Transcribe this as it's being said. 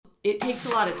it takes a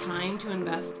lot of time to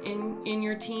invest in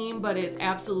your team, but it's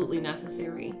absolutely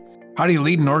necessary. How do you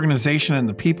lead an organization and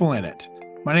the people in it?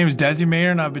 My name is Desi Mayner,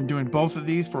 and I've been doing both of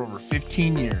these for over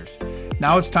 15 years.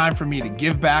 Now it's time for me to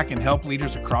give back and help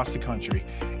leaders across the country.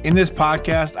 In this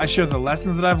podcast, I share the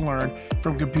lessons that I've learned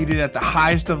from competing at the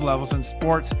highest of levels in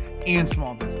sports and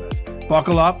small business.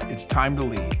 Buckle up, it's time to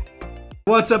lead.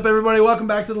 What's up, everybody? Welcome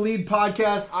back to the Lead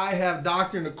Podcast. I have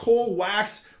Dr. Nicole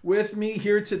Wax with me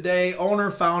here today, owner,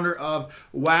 founder of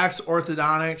Wax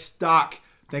Orthodontics. Doc,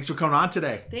 thanks for coming on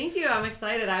today. Thank you. I'm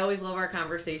excited. I always love our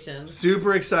conversations.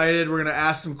 Super excited. We're going to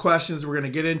ask some questions. We're going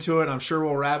to get into it. I'm sure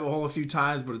we'll rabbit hole a few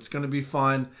times, but it's going to be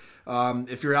fun.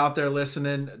 If you're out there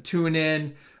listening, tune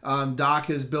in. Doc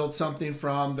has built something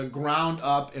from the ground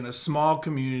up in a small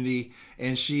community,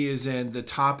 and she is in the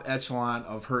top echelon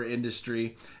of her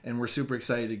industry, and we're super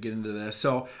excited to get into this.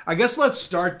 So I guess let's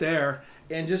start there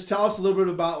and just tell us a little bit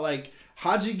about, like,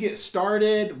 how'd you get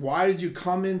started? Why did you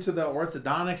come into the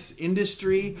orthodontics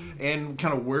industry, and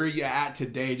kind of where you at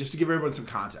today, just to give everyone some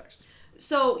context?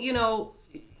 So,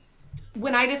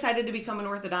 when I decided to become an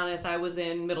orthodontist, I was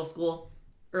in middle school,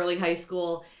 early high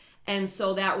school. And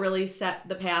so that really set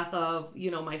the path of,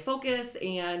 my focus.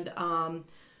 And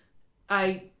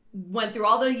I went through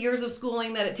all the years of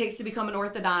schooling that it takes to become an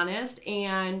orthodontist,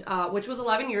 and which was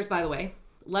 11 years, by the way.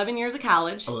 11 years of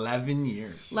college. 11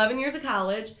 years. 11 years of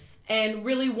college. And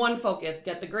really one focus: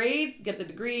 get the grades, get the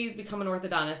degrees, become an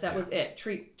orthodontist. That was it.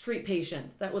 Treat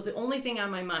patients. That was the only thing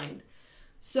on my mind.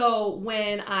 So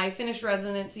when I finished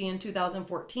residency in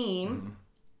 2014,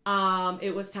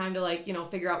 it was time to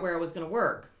figure out where I was going to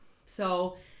work.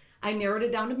 So I narrowed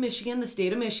it down to Michigan, the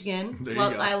state of Michigan. There you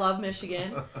go. I love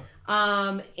Michigan.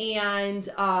 And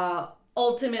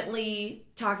ultimately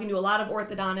talking to a lot of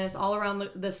orthodontists all around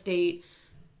the state.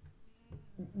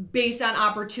 Based on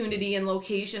opportunity and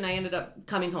location, I ended up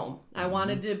coming home. I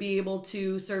wanted to be able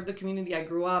to serve the community I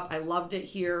grew up. I loved it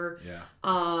here. Yeah.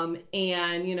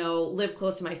 And, live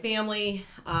close to my family.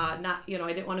 I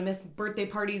didn't want to miss birthday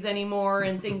parties anymore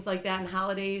and things like that and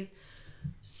holidays.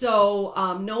 So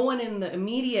no one in the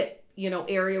immediate,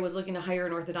 area was looking to hire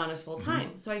an orthodontist full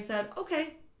time. So I said,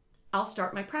 okay, I'll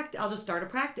start my practice. I'll just start a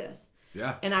practice.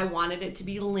 Yeah. And I wanted it to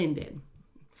be Linden.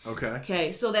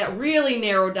 Okay. So that really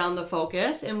narrowed down the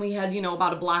focus, and we had,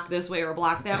 about a block this way or a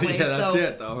block that way. Yeah, that's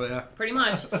it, though. Yeah. Pretty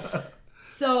much.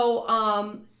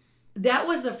 So that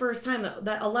was the first time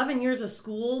that 11 years of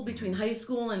school between high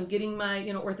school and getting my,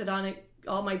 orthodontic,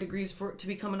 all my degrees to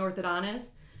become an orthodontist.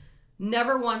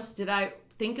 Never once did I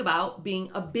think about being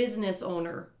a business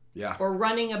owner. Yeah. Or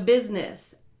running a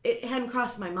business. It hadn't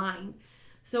crossed my mind.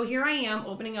 So here I am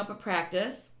opening up a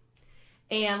practice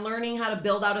and learning how to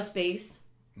build out a space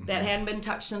that hadn't been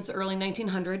touched since the early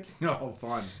 1900s. Oh,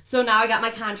 fun. So now I got my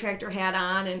contractor hat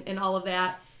on and all of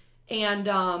that. And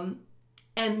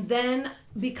then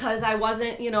because I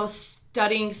wasn't,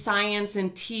 studying science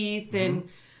and teeth and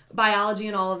biology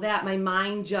and all of that, my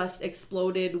mind just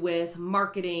exploded with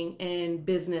marketing and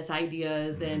business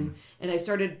ideas. And I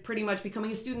started pretty much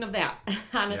becoming a student of that,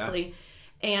 honestly.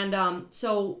 Yeah. And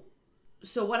so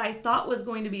what I thought was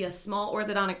going to be a small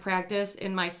orthodontic practice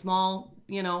in my small,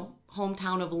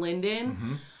 hometown of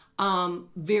Linden,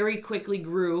 very quickly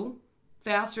grew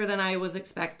faster than I was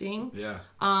expecting. Yeah.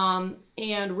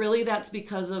 And really that's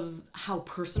because of how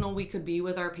personal we could be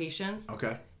with our patients.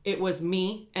 Okay. It was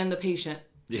me and the patient.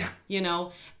 Yeah.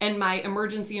 And my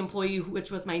emergency employee,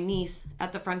 which was my niece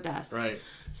at the front desk. Right.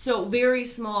 So very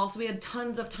small. So we had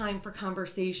tons of time for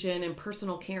conversation and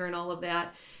personal care and all of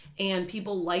that. And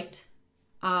people liked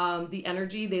the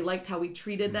energy. They liked how we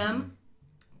treated them.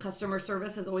 Customer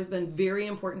service has always been very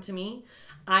important to me.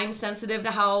 I'm sensitive to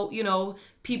how,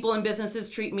 people and businesses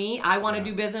treat me. I want to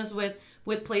do business with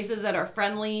places that are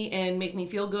friendly and make me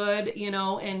feel good,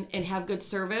 and have good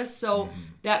service. So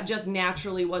that just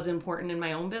naturally was important in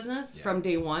my own business from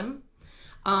day one.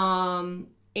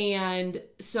 And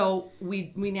so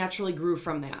we naturally grew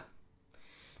from that.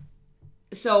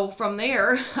 So from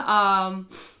there, now,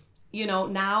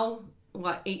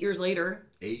 8 years later.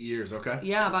 8 years, okay.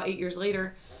 Yeah, about 8 years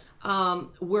later.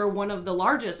 We're one of the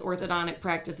largest orthodontic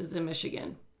practices in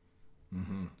Michigan.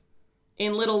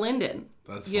 In Little Linden.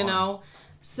 That's fun.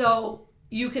 So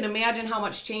you can imagine how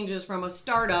much changes from a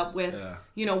startup with,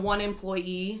 one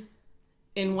employee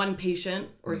and one patient,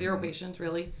 or zero patients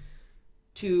really,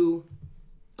 to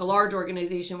a large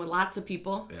organization with lots of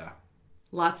people. Yeah.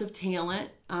 Lots of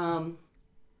talent, and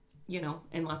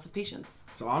lots of patients.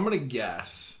 So I'm going to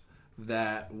guess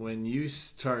that when you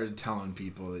started telling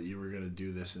people that you were going to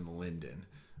do this in Linden,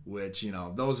 which,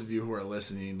 those of you who are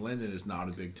listening, Linden is not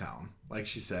a big town. Like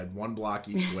she said, one block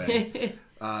each way.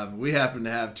 We happen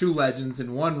to have two legends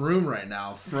in one room right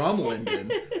now from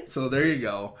Linden. So there you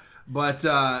go. But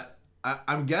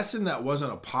I'm guessing that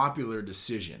wasn't a popular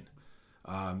decision,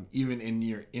 even in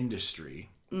your industry.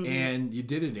 Mm-hmm. And you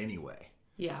did it anyway.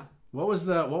 Yeah. What was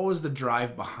the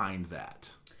drive behind that?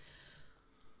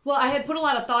 Well, I had put a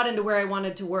lot of thought into where I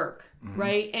wanted to work,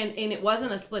 right? And it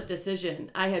wasn't a split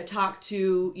decision. I had talked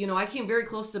to, I came very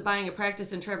close to buying a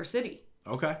practice in Traverse City.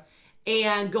 Okay.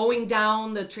 And going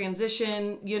down the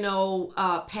transition,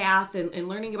 path and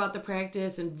learning about the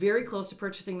practice and very close to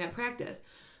purchasing that practice.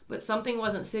 But something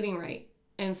wasn't sitting right.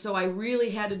 And so I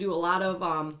really had to do a lot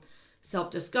of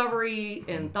self-discovery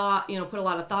and thought, put a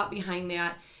lot of thought behind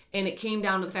that. And it came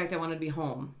down to the fact I wanted to be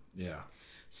home. Yeah.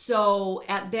 So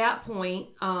at that point,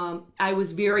 I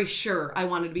was very sure I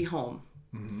wanted to be home.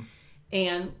 Mm-hmm.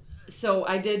 And so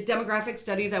I did demographic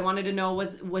studies. I wanted to know,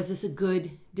 was this a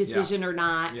good decision or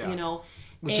not,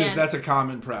 That's a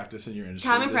common practice in your industry.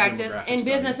 Common practice in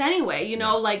business anyway,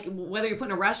 like whether you're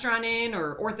putting a restaurant in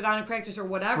or orthodontic practice or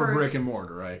whatever. For brick and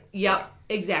mortar, right? Yep,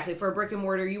 exactly. For a brick and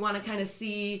mortar, you want to kind of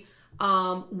see,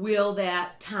 will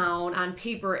that town on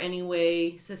paper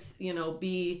anyway,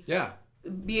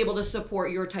 be able to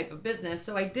support your type of business.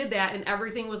 So I did that and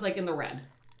everything was like in the red.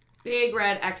 Big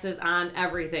red X's on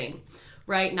everything,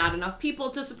 right? Not enough people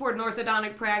to support an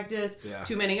orthodontic practice,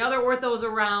 too many other orthos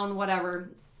around, whatever.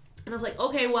 And I was like,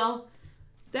 okay, well,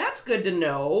 that's good to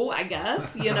know, I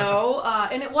guess,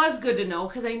 and it was good to know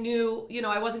because I knew,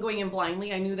 I wasn't going in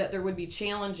blindly. I knew that there would be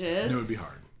challenges. And it would be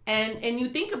hard. And you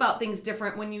think about things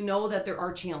different when you know that there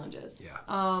are challenges.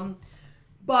 Yeah.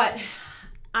 But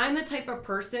I'm the type of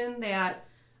person that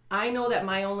I know that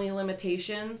my only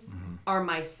limitations are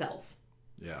myself.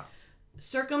 Yeah.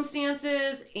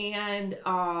 Circumstances and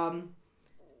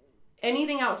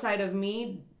anything outside of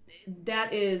me,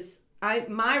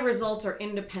 my results are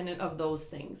independent of those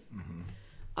things.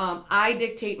 Mm-hmm. I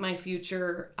dictate my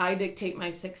future. I dictate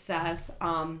my success.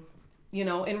 And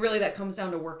really that comes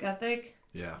down to work ethic,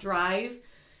 drive,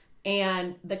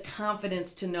 and the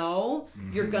confidence to know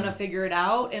you're going to figure it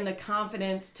out and the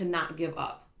confidence to not give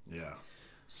up. Yeah.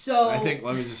 So I think,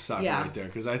 let me just stop you right there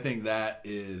because I think that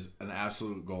is an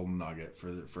absolute golden nugget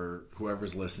for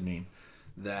whoever's listening,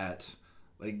 that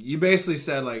like you basically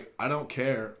said, like, I don't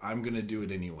care. I'm going to do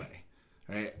it anyway.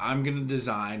 Right. I'm going to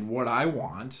design what I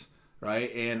want.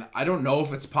 Right. And I don't know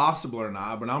if it's possible or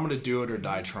not, but I'm going to do it or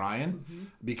die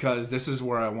trying because this is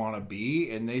where I want to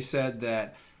be. And they said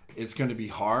that it's going to be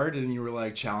hard, and you were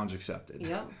like, challenge accepted.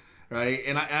 Yep. Right.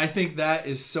 And I think that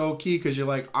is so key because you're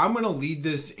like, I'm going to lead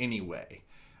this anyway.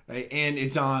 Right. And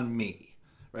it's on me.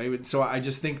 Right. So I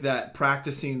just think that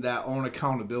practicing that own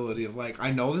accountability of like,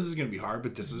 I know this is going to be hard,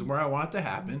 but this is where I want it to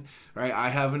happen. Right. I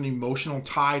have an emotional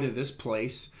tie to this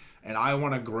place and I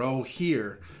want to grow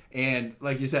here. And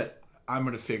like you said, I'm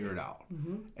going to figure it out.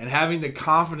 Mm-hmm. And having the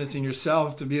confidence in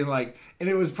yourself to being like, and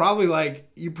it was probably like,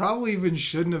 you probably even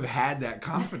shouldn't have had that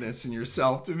confidence in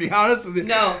yourself, to be honest with you.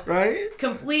 No. Right?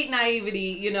 Complete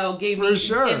naivety, gave me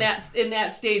in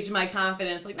that stage my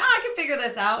confidence. Like, no, I can figure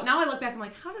this out. Now I look back, I'm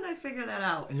like, how did I figure that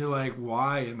out? And you're like,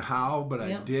 why and how? But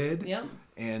I did. Yep.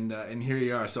 And here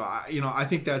you are. So, I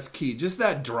think that's key. Just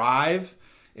that drive.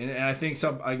 And I think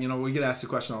we get asked the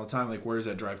question all the time, like, where does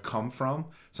that drive come from?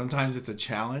 Sometimes it's a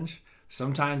challenge.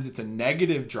 Sometimes it's a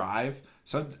negative drive.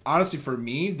 So honestly, for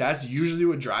me, that's usually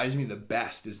what drives me the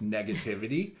best is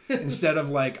negativity. Instead of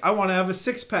like, I want to have a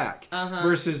 6-pack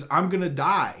versus I'm going to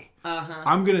die.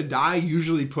 I'm going to die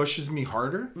usually pushes me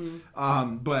harder.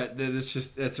 But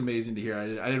that's amazing to hear. I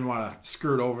didn't want to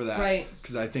skirt over that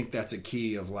because I think that's a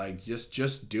key of like,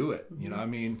 just do it. You know what I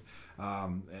mean?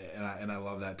 And I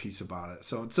love that piece about it.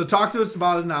 So talk to us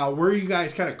about it now. Where are you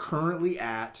guys kind of currently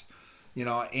at,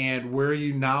 and where are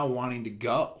you now wanting to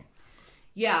go?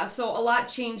 Yeah, so a lot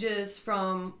changes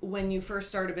from when you first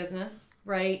start a business,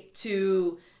 right,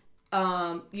 to,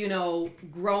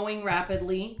 growing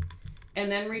rapidly and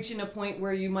then reaching a point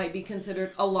where you might be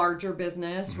considered a larger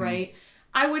business, right?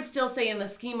 I would still say in the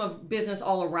scheme of business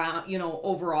all around,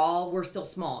 overall, we're still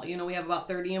small. We have about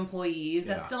 30 employees.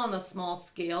 That's still on the small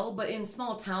scale, but in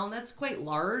small town, that's quite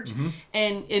large.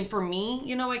 And for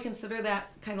me, I consider that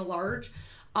kind of large.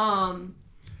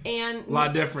 And a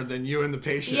lot different than you and the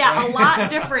patient. Yeah, right? A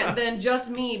lot different than just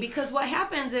me, because what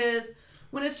happens is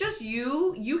when it's just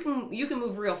you can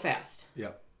move real fast.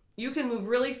 Yep. You can move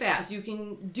really fast. You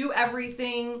can do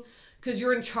everything because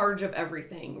you're in charge of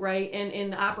everything, right?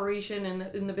 And the operation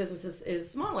and the business is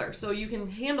smaller, so you can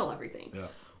handle everything. Yeah.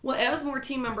 Well, as more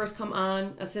team members come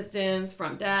on, assistants,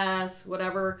 front desk,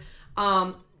 whatever,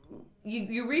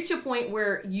 you reach a point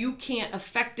where you can't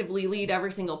effectively lead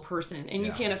every single person, and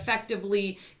you can't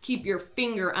effectively keep your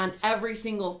finger on every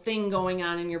single thing going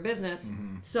on in your business.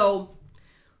 So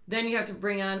then you have to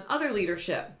bring on other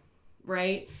leadership,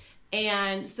 right?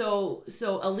 And so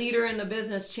a leader in the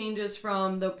business changes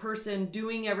from the person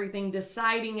doing everything,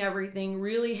 deciding everything,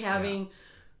 really having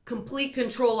complete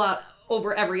control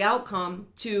over every outcome,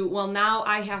 to, well, now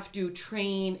I have to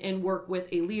train and work with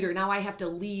a leader. Now I have to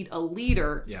lead a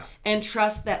leader and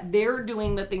trust that they're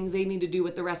doing the things they need to do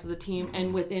with the rest of the team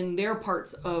and within their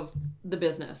parts of the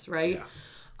business, right?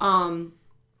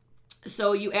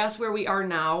 So you asked where we are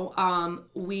now.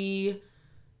 We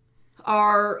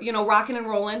are, rocking and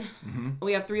rolling.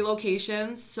 We have 3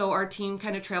 locations, so our team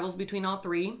kind of travels between all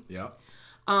 3.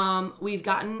 We've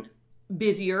gotten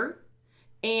busier.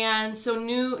 And so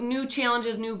new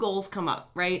challenges, new goals come up,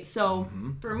 right? So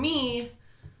for me,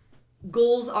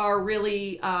 goals are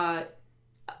really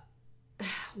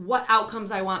what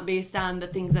outcomes I want based on the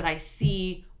things that I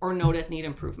see or notice need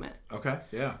improvement. Okay,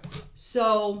 yeah.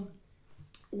 So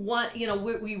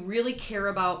we really care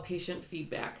about patient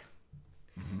feedback.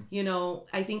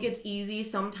 I think it's easy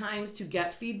sometimes to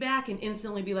get feedback and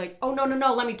instantly be like, oh,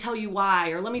 no, let me tell you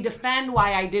why, or let me defend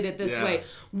why I did it this way.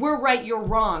 We're right, you're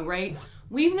wrong, right?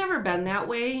 We've never been that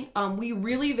way. We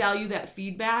really value that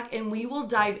feedback, and we will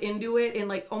dive into it in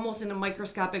almost in a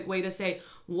microscopic way to say,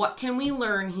 what can we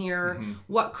learn here?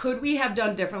 What could we have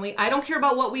done differently? I don't care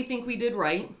about what we think we did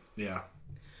right. Yeah.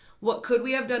 What could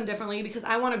we have done differently? Because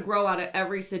I want to grow out of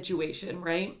every situation,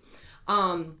 right?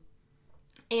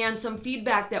 And some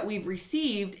feedback that we've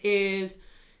received is,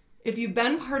 if you've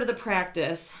been part of the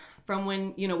practice from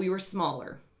when, we were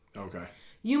smaller. Okay.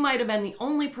 You might have been the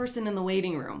only person in the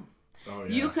waiting room. Oh,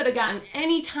 yeah. You could have gotten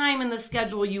any time in the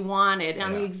schedule you wanted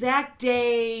on the exact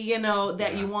day,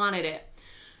 that you wanted it.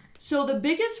 So the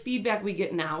biggest feedback we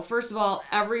get now, first of all,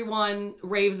 everyone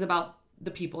raves about the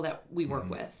people that we work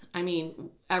with. I mean,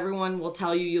 everyone will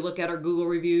tell you look at our Google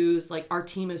reviews, our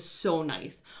team is so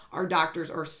nice. Our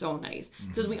doctors are so nice,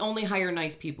 because we only hire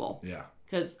nice people. Yeah.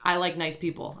 Because I like nice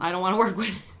people. I don't want to work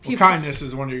with people. Well, kindness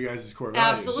is one of your guys' core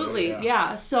values. Absolutely.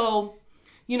 Yeah. So,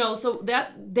 so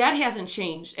that hasn't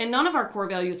changed. And none of our core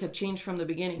values have changed from the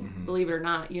beginning, believe it or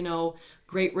not.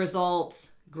 Great results,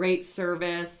 great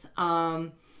service,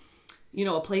 a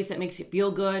place that makes you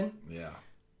feel good. Yeah.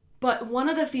 But one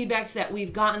of the feedbacks that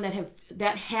we've gotten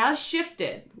that has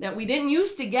shifted, that we didn't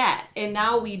used to get, and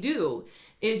now we do,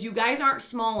 is you guys aren't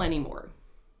small anymore.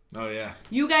 Oh, yeah.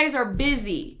 You guys are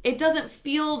busy. It doesn't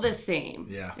feel the same.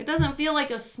 Yeah. It doesn't feel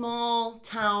like a small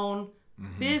town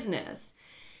business.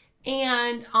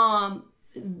 And,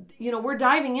 we're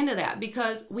diving into that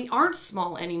because we aren't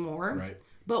small anymore. Right.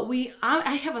 But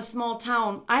I have a small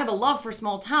town. I have a love for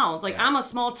small towns. I'm a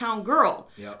small town girl.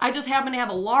 Yep. I just happen to have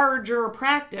a larger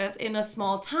practice in a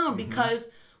small town because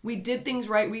we did things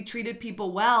right. We treated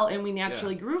people well, and we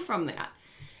naturally grew from that.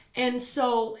 And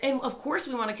so, and of course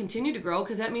we want to continue to grow,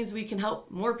 because that means we can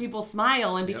help more people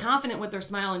smile and be confident with their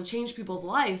smile and change people's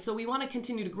lives. So we want to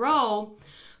continue to grow,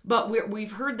 but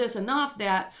we've heard this enough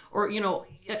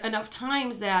enough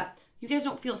times that you guys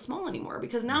don't feel small anymore,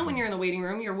 because now when you're in the waiting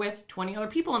room, you're with 20 other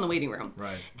people in the waiting room.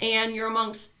 Right. And you're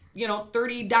amongst,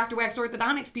 30 Dr. Wax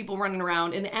Orthodontics people running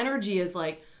around, and the energy is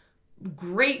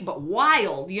great, but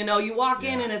wild. You walk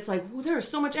in and it's well, there's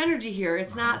so much energy here.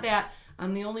 It's not that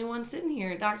I'm the only one sitting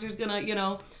here. Doctor's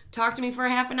gonna, talk to me for a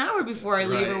half an hour before I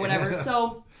leave or whatever.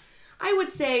 So I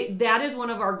would say that is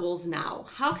one of our goals now.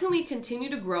 How can we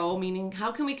continue to grow? Meaning,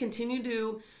 how can we continue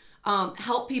to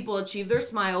help people achieve their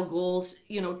smile goals,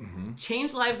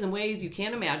 change lives in ways you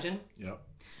can't imagine. Yep.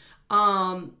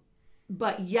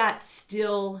 But yet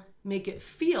still make it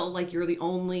feel like you're the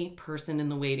only person in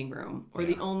the waiting room or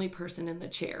the only person in the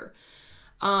chair.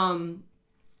 I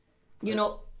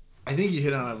think you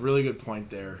hit on a really good point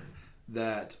there,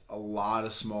 that a lot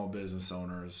of small business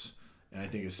owners, and I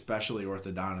think especially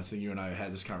orthodontists, I think you and I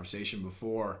had this conversation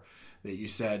before, that you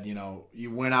said,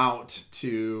 you went out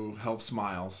to help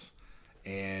smiles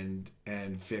and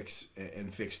fix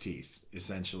teeth,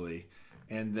 essentially.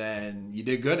 And then you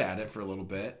did good at it for a little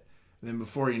bit. And then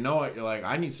before you know it, you're like,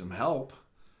 I need some help.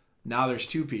 Now there's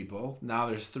 2 people. Now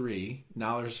there's 3.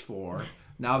 Now there's 4.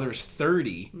 Now there's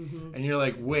 30. And you're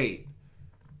like, wait,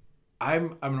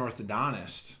 I'm an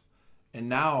orthodontist, and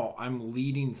now I'm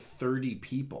leading 30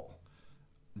 people.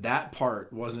 That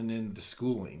part wasn't in the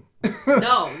schooling.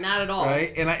 No, not at all.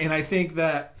 Right? And I think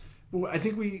that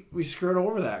we skirt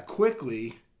over that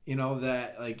quickly,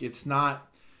 that it's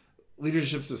not,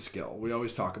 leadership's a skill. We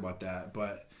always talk about that,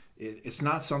 but it's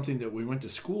not something that we went to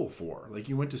school for.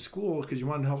 You went to school because you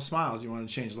wanted to help smiles, you wanted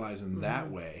to change lives in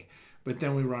that way. but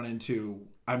then we run into,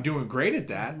 I'm doing great at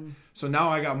that. So now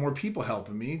I got more people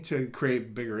helping me to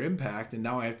create bigger impact, and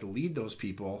now I have to lead those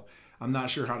people. I'm not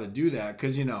sure how to do that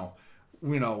because,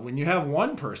 when you have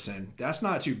one person, that's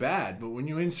not too bad. But when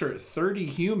you insert 30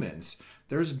 humans,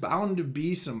 there's bound to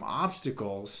be some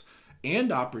obstacles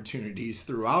and opportunities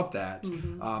throughout that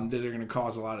that are going to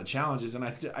cause a lot of challenges. And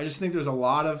I just think there's a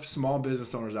lot of small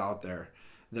business owners out there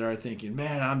that are thinking,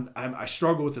 man, I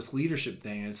struggle with this leadership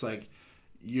thing. And it's like,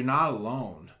 you're not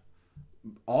alone.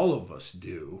 All of us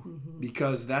do,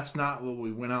 because that's not what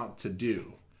we went out to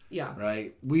do. Yeah.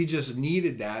 Right. We just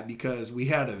needed that because we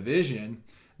had a vision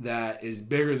that is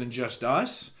bigger than just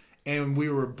us. And we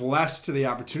were blessed to the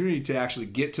opportunity to actually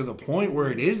get to the point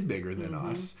where it is bigger than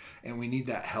us. And we need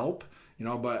that help,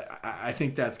 but I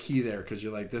think that's key there, because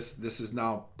you're like, this is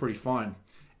now pretty fun.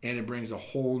 And it brings a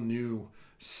whole new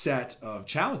set of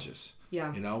challenges,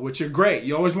 which are great.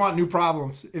 You always want new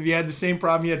problems. If you had the same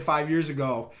problem you had 5 years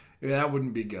ago, that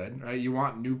wouldn't be good, right? You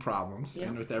want new problems.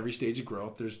 And with every stage of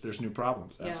growth, there's new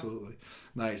problems. Absolutely.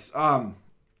 Nice.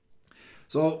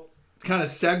 So kind of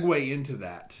segue into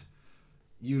that.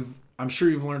 I'm sure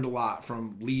you've learned a lot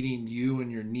from leading you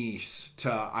and your niece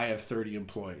to I have 30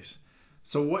 employees.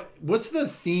 So what's the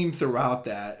theme throughout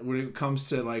that when it comes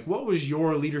to, like, what was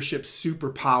your leadership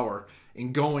superpower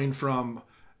in going from,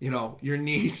 your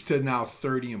niece to now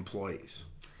 30 employees?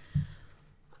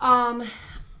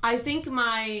 I think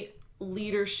my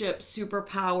leadership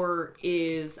superpower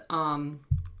is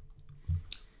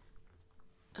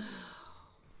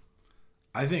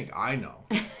I think I know.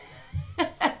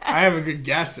 I have a good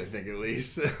guess, I think, at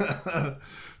least.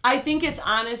 I think it's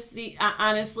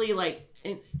honestly, like,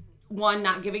 one,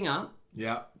 not giving up.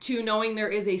 Yeah. Two, knowing there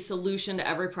is a solution to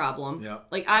every problem. Yeah.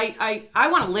 Like, I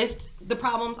want to list the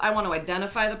problems. I want to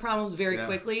identify the problems very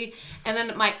quickly. And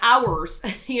then my hours,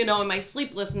 and my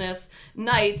sleeplessness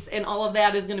nights and all of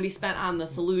that is going to be spent on the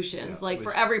solutions. Yeah, like,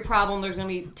 for every problem, there's going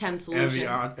to be 10 solutions.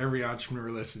 Every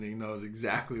entrepreneur listening knows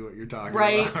exactly what you're talking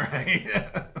right? about,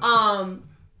 right?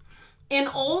 And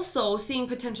also seeing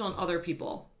potential in other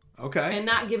people. Okay. And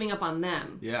not giving up on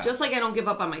them. Yeah. Just like I don't give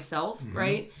up on myself,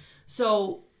 right?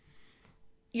 So,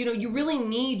 you really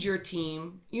need your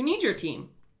team. You need your team.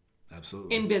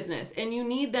 Absolutely. In business. And you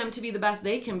need them to be the best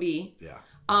they can be. Yeah.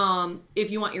 If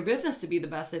you want your business to be the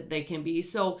best that they can be.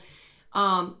 So,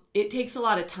 it takes a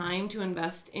lot of time to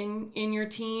invest in your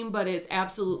team, but it's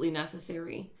absolutely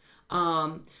necessary.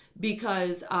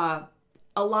 Because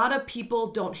a lot of people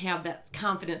don't have that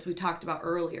confidence we talked about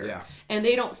earlier. Yeah. And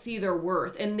they don't see their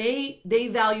worth. And they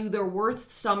value their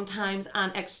worth sometimes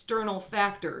on external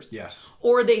factors. Yes.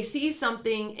 Or they see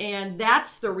something and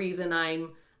that's the reason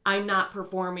I'm not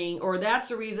performing, or that's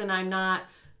the reason I'm not,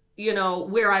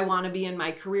 where I want to be in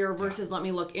my career versus let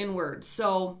me look inward.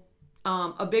 So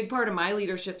a big part of my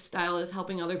leadership style is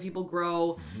helping other people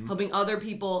grow, helping other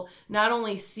people not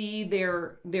only see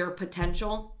their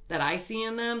potential that I see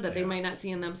in them that they might not see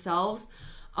in themselves,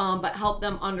 but help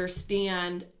them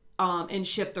understand and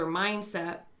shift their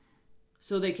mindset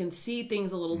so they can see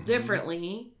things a little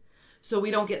differently, so we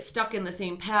don't get stuck in the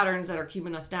same patterns that are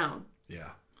keeping us down. Yeah.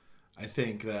 I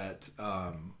think that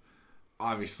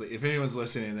obviously if anyone's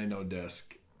listening and they know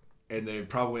DISC, and they're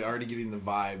probably already getting the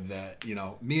vibe that,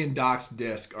 me and Doc's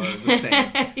DISC are the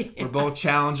same. We're both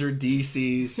Challenger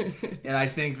DCs. And I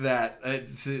think that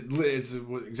it's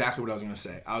exactly what I was going to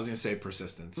say. I was going to say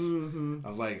persistence.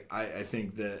 Of I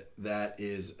think that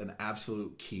is an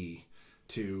absolute key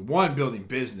to, one, building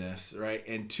business, right?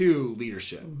 And two,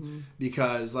 leadership.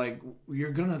 Because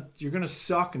you're gonna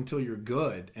suck until you're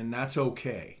good, and that's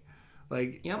okay.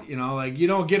 You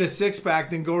don't get a six-pack,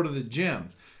 then go to the gym.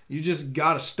 You just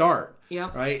got to start,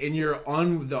 right?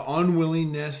 And the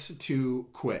unwillingness to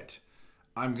quit.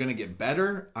 I'm going to get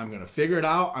better. I'm going to figure it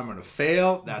out. I'm going to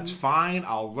fail. That's fine.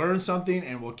 I'll learn something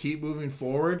and we'll keep moving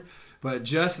forward. But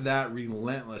just that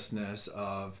relentlessness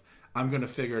of I'm going to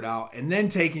figure it out. And then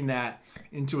taking that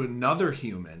into another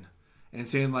human and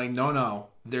saying no,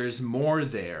 there's more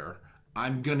there.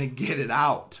 I'm going to get it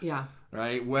out. Yeah.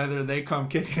 Right? Whether they come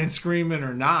kicking and screaming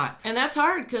or not. And that's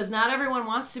hard because not everyone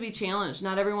wants to be challenged.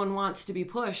 Not everyone wants to be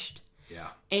pushed. Yeah.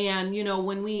 And,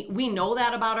 when we know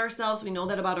that about ourselves, we know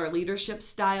that about our leadership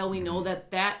style. We know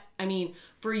that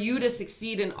for you to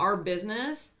succeed in our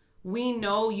business, we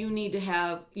know you need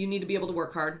to be able to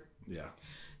work hard. Yeah.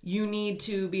 You need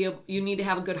to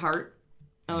have a good heart.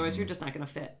 Otherwise, you're just not going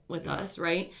to fit with us,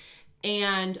 right?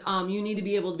 And you need to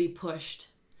be able to be pushed.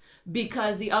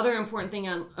 Because the other important thing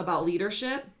about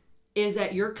leadership is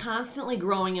that you're constantly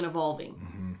growing and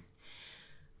evolving.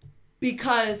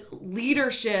 Because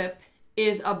leadership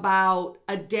is about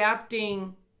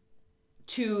adapting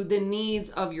to the needs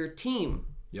of your team,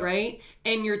 right?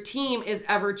 And your team is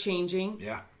ever changing.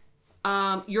 Yeah.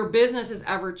 Your business is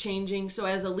ever changing. So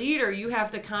as a leader, you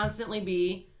have to constantly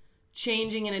be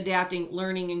changing and adapting,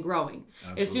 learning and growing.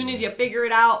 Absolutely. As soon as you figure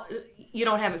it out, you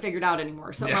don't have it figured out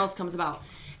anymore. Something else comes about.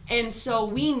 And so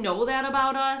we know that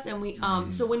about us. And we,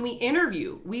 so when we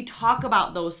interview, we talk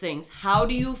about those things. How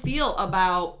do you feel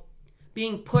about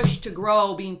being pushed to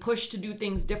grow, being pushed to do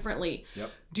things differently?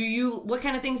 Yep. What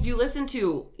kind of things do you listen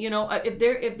to? You know, if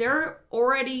they're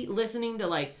already listening to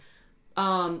like,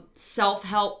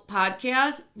 self-help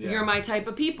podcasts, you're my type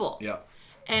of people. Yeah.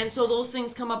 And so those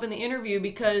things come up in the interview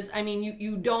because, I mean,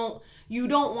 you don't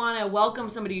want to welcome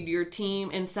somebody to your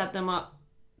team and set them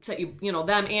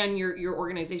and your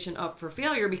organization up for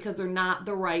failure because they're not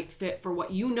the right fit for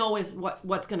what you know is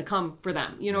what's going to come for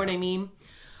them. You know what I mean?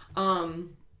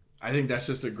 I think that's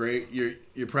just a great,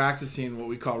 you're practicing what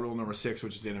we call rule number 6,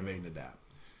 which is innovate and adapt.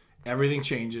 Everything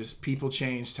changes, people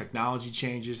change, technology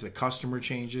changes, the customer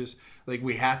changes. Like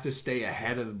we have to stay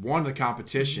ahead of one, the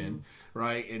competition,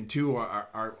 right? And two,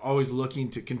 are always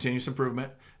looking to continuous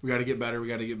improvement. We got to get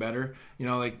better. You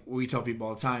know, like we tell people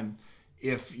all the time,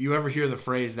 if you ever hear the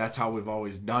phrase, that's how we've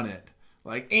always done it.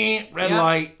 Like, red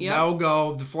light, no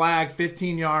go, the flag,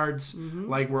 15 yards.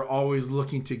 Like we're always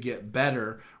looking to get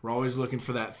better. We're always looking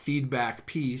for that feedback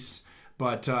piece.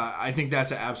 But I think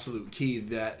that's an absolute key,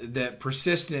 that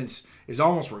persistence is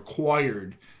almost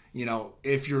required, you know,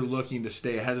 if you're looking to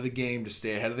stay ahead of the game, to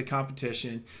stay ahead of the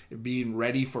competition, being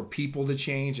ready for people to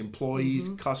change, employees,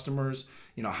 customers.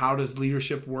 You know, how does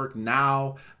leadership work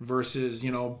now versus,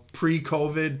 you know,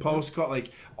 pre-COVID, post-COVID?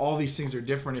 Like all these things are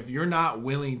different. If you're not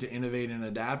willing to innovate and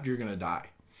adapt, you're going to die.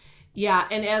 Yeah.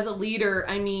 And as a leader,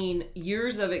 I mean,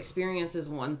 years of experience is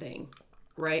one thing.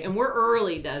 Right. And we're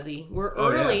early, Desi. We're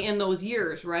early in those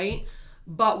years, right?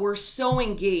 But we're so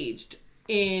engaged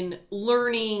in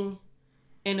learning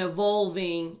and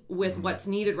evolving with what's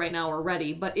needed right now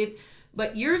already. But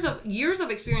years of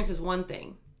experience is one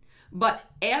thing. But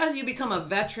as you become a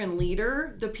veteran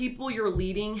leader, the people you're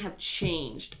leading have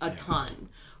changed a ton.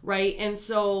 Right. And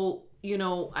so, you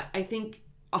know, I think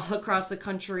all across the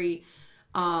country,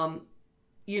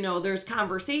 you know, there's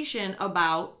conversation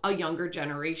about a younger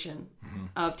generation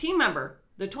of team member,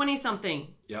 the 20-something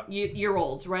year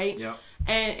olds, right? Yep.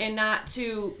 And not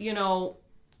to, you know,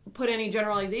 put any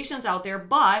generalizations out there,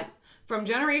 but from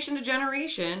generation to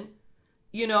generation,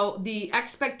 you know, the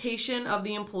expectation of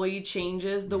the employee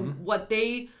changes, what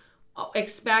they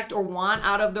expect or want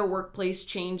out of their workplace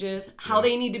changes, how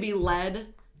they need to be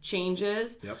led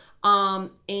changes. Yep.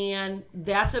 And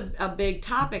that's a big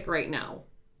topic right now.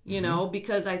 You know,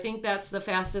 because I think that's the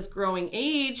fastest growing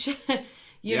age,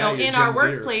 you know, in our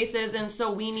workplaces. And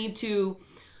so we need to,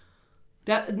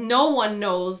 that no one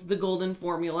knows the golden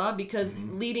formula because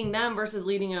leading them versus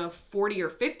leading a 40 or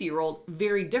 50-year-old,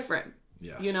 very different,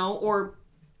 you know, or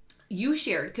you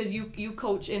shared because you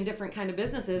coach in different kind of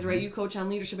businesses, right? You coach on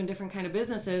leadership in different kind of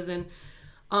businesses. And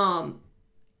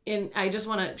I just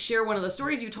want to share one of the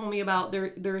stories you told me about.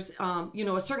 There's, you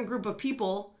know, a certain group of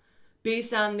people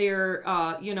based on their,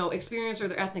 you know, experience or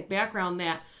their ethnic background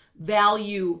that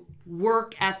value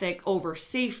work ethic over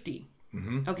safety.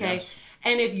 Okay. Yes.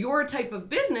 And if you're a type of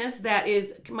business that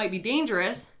might be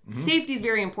dangerous, safety is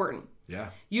very important. Yeah.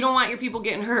 You don't want your people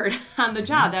getting hurt on the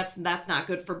job. That's not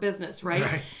good for business,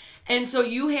 right? And so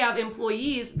you have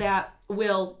employees that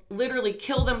will literally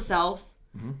kill themselves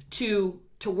to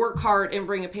work hard and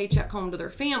bring a paycheck home to their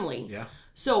family. Yeah.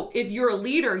 So if you're a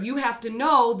leader, you have to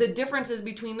know the differences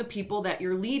between the people that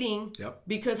you're leading,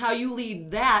 because how you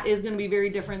lead that is going to be very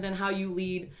different than how you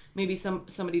lead maybe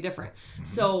somebody different.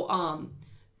 So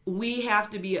we have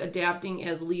to be adapting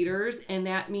as leaders, and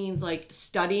that means like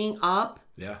studying up,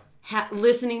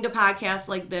 listening to podcasts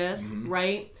like this,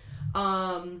 right?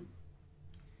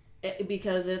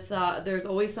 Because it's there's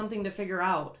always something to figure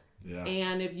out. Yeah.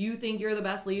 And if you think you're the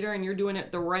best leader and you're doing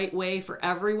it the right way for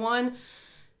everyone,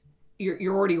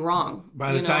 you're already wrong.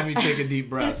 By the time you take a deep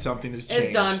breath, something has changed.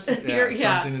 It's done.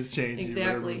 Something has changed. Exactly. You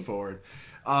better move forward.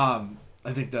 I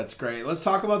think that's great. Let's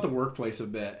talk about the workplace a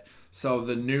bit. So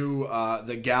the new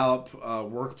the Gallup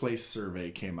workplace survey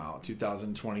came out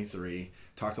 2023.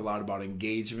 Talked a lot about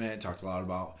engagement. Talked a lot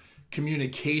about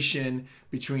communication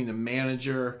between the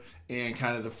manager and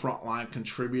kind of the frontline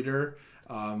contributor.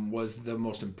 Was the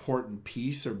most important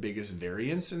piece or biggest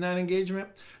variance in that engagement.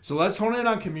 So let's hone in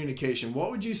on communication.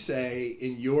 What would you say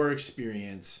in your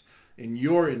experience, in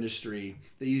your industry,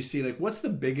 that you see, like what's the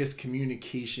biggest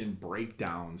communication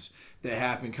breakdowns that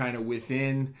happen kind of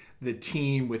within the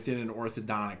team, within an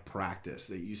orthodontic practice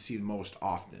that you see most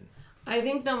often? I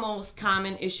think the most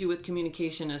common issue with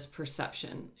communication is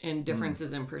perception and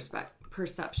differences in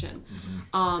perception.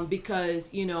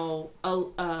 Because, you know,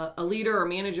 a leader or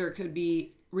manager could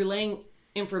be relaying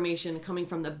information coming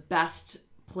from the best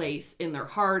place in their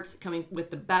hearts, coming with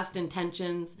the best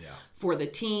intentions for the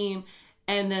team.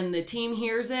 And then the team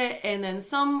hears it, and then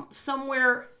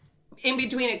somewhere in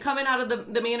between it coming out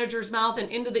of the manager's mouth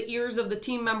and into the ears of the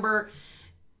team member,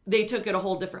 they took it a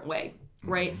whole different way,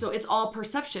 right? So it's all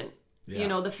perception. You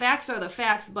know, the facts are the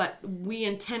facts, but we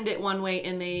intend it one way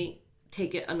and they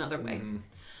take it another way.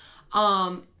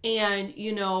 And,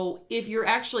 you know, if you're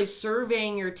actually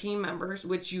surveying your team members,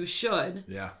 which you should,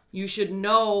 you should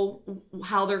know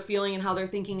how they're feeling and how they're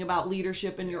thinking about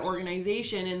leadership in your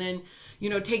organization. And then, you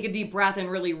know, take a deep breath and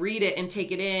really read it and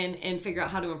take it in and figure out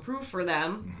how to improve for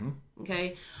them.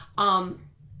 Okay.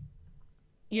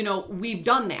 You know, we've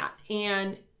done that.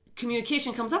 And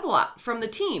communication comes up a lot from the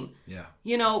team.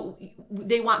 You know,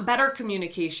 they want better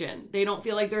communication. They don't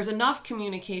feel like there's enough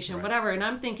communication, whatever. And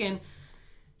I'm thinking,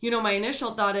 you know, my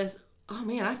initial thought is, oh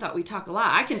man, I thought we talk a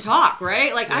lot. I can talk,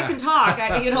 right? Like I can talk.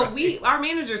 You know, our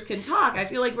managers can talk. I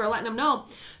feel like we're letting them know.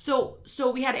 So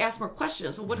we had to ask more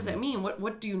questions. Well, what does that mean?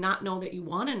 What do you not know that you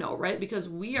want to know, right? Because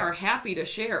we are happy to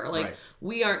share. Like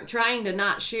we aren't trying to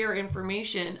not share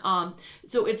information.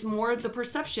 So it's more the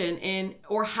perception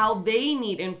or how they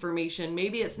need information.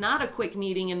 Maybe it's not a quick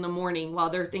meeting in the morning while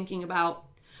they're thinking about,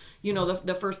 you know,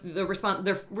 their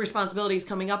responsibilities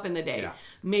coming up in the day.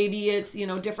 Maybe it's, you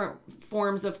know, different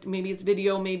forms of, maybe it's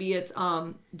video, maybe it's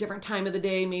different time of the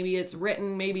day, maybe it's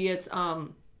written, maybe it's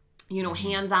you know,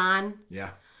 hands-on.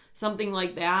 Something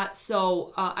like that.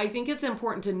 So I think it's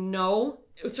important to know,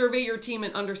 survey your team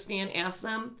and understand, ask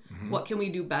them, what can we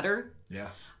do better?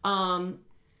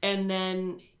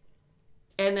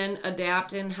 And then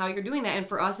adapt in how you're doing that. And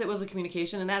for us, it was the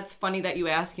communication. And that's funny that you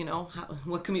ask, you know,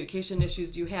 what communication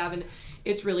issues do you have? And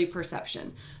it's really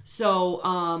perception.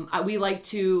 So we like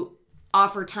to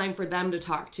offer time for them to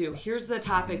talk to. Here's the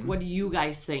topic. What do you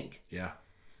guys think?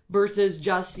 Versus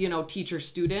just, you know, teacher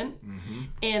student.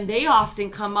 And they often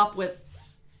come up with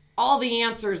all the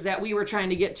answers that we were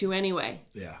trying to get to anyway.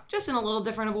 Just in a little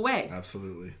different of a way.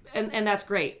 Absolutely. And that's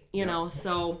great, you know,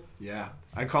 so.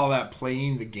 I call that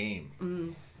playing the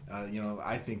game. You know,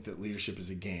 I think that leadership is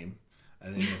a game. I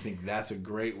think that's a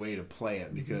great way to play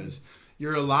it because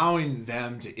you're allowing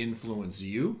them to influence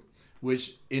you,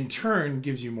 which in turn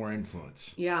gives you more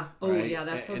influence. Right?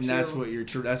 That's so and true. that's what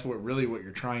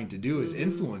you're trying to do is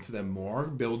influence them more,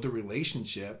 build the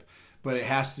relationship, but it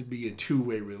has to be a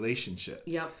two-way relationship.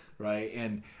 Right?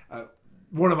 And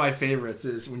one of my favorites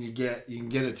is when you can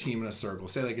get a team in a circle,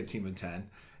 say like a team of 10,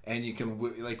 and you can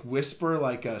whisper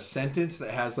like a sentence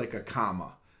that has like a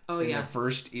comma in the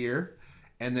first ear,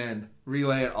 and then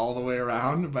relay it all the way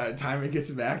around. By the time it gets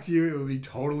back to you, it will be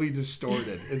totally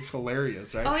distorted. It's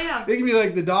hilarious, right? It can be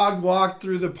like the dog walked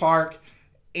through the park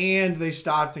and they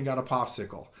stopped and got a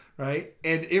popsicle, right?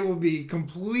 And it will be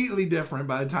completely different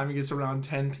by the time it gets around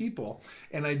 10 people.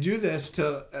 And I do this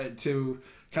to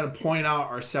kind of point out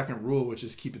our second rule, which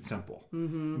is keep it simple.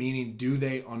 Meaning, do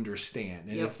they understand?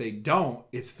 And if they don't,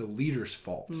 it's the leader's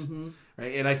fault.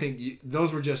 Right? And I think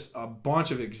those were just a bunch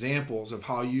of examples of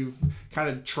how you've kind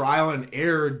of trial and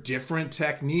error different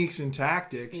techniques and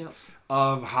tactics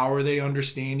of how are they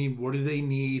understanding, what do they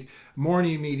need,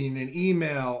 morning meeting, an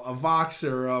email, a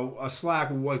Voxer, a Slack,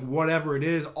 like whatever it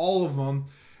is, all of them.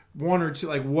 One or two,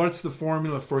 like what's the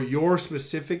formula for your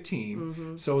specific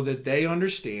team so that they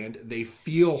understand, they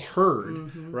feel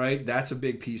heard, right? That's a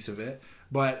big piece of it.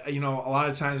 But, you know, a lot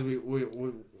of times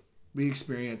we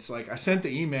experience, like, I sent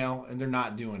the email and they're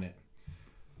not doing it.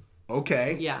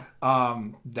 Okay.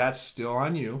 That's still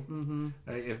on you.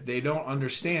 Right? If they don't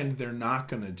understand, they're not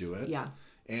going to do it.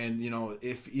 And, you know,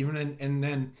 and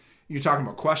then you're talking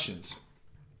about questions.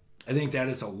 I think that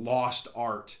is a lost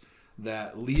art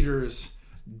that leaders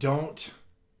don't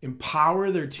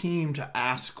empower their team to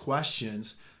ask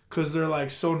questions because they're like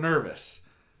so nervous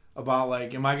about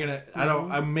like, am I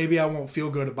gonna, maybe I won't feel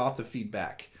good about the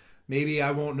feedback. Maybe I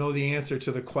won't know the answer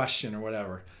to the question or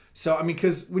whatever. So, I mean,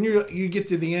 because when you get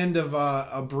to the end of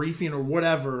a briefing or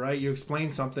whatever, right, you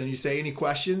explain something, you say, any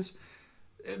questions?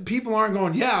 People aren't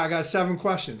going, yeah, I got 7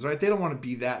 questions, right? They don't want to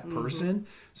be that person.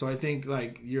 So I think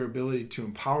like your ability to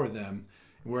empower them,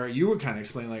 where you were kind of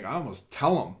explaining, like, I almost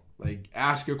tell them, like,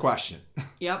 ask a question.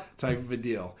 Type of a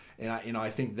deal. And I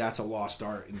think that's a lost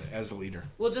art as a leader.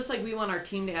 Well, just like we want our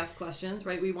team to ask questions,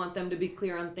 right? We want them to be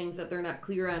clear on things that they're not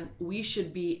clear on. We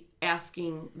should be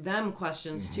asking them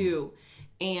questions too.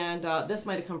 And this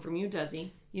might have come from you,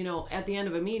 Desi. You know, at the end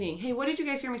of a meeting, hey, what did you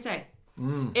guys hear me say?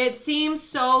 It seems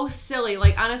so silly.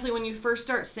 Like, honestly, when you first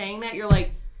start saying that, you're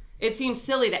like, it seems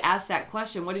silly to ask that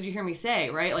question. What did you hear me say,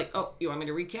 right? Like, oh, you want me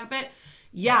to recap it?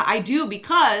 Yeah, I do,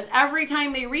 because every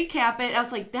time they recap it, I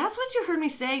was like, that's what you heard me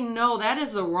say? No, that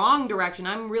is the wrong direction.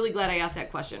 I'm really glad I asked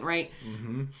that question, right?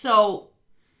 So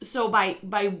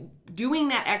by doing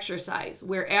that exercise,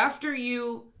 where after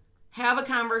you have a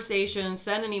conversation,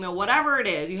 send an email, whatever it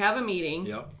is, you have a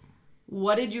meeting,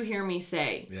 what did you hear me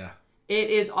say? Yeah. It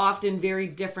is often very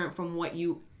different from what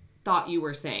you thought you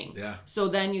were saying. Yeah. So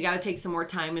then you got to take some more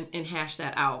time and hash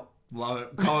that out. Love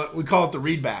it. We call it the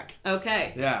read back.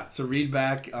 Okay. Yeah, it's a read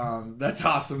back. That's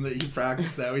awesome that you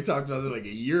practiced that. We talked about it like a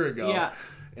year ago. Yeah.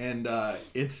 And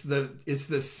it's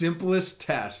the simplest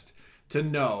test to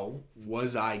know,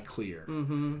 was I clear?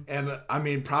 And I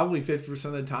mean, probably 50%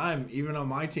 of the time, even on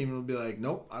my team, it'll be like,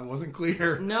 nope, I wasn't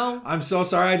clear. No. I'm so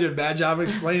sorry, I did a bad job of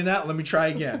explaining that. Let me try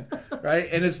again. Right?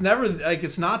 And it's never like,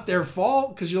 it's not their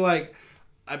fault, because you're like,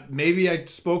 maybe I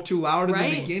spoke too loud in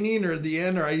the beginning or the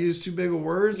end, or I used too big of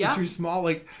words or too small.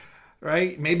 Like,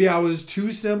 right? Maybe I was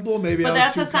too simple. Maybe I was too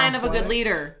complex. But that's a sign of a good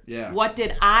leader. Yeah. What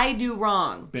did I do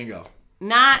wrong? Bingo.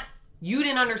 Not, you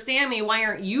didn't understand me. Why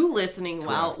aren't you listening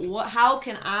well? How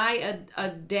can I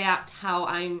adapt how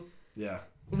I'm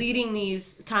leading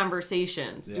these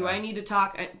conversations? Do I need to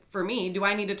talk, for me, do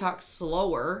I need to talk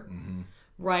slower?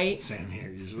 Right? Same here,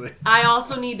 usually. I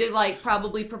also need to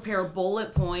probably prepare a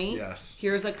bullet point. Yes.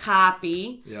 Here's a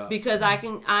copy. Yeah. Because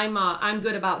I'm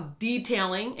good about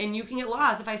detailing, and you can get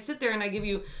lost if I sit there and I give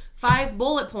you 5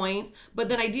 bullet points, but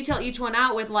then I detail each one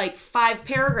out with 5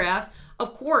 paragraphs.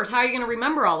 Of course, how are you going to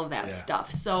remember all of that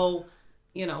stuff? So,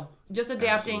 just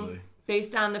adapting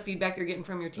based on the feedback you're getting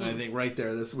from your team. And I think right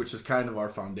there, which is kind of our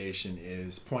foundation,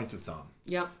 is point the thumb.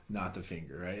 Yep. Not the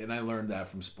finger, right? And I learned that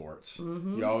from sports.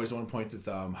 You always want to point the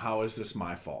thumb. How is this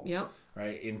my fault? Yep.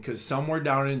 Right? And because somewhere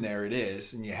down in there it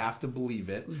is, and you have to believe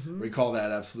it. We call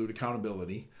that absolute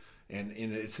accountability. And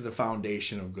it's the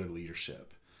foundation of good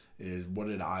leadership, is what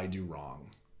did I do wrong?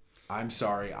 I'm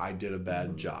sorry, I did a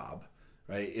bad job.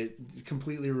 Right? It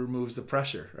completely removes the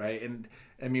pressure, right? And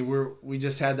I mean, we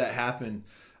just had that happen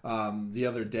the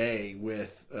other day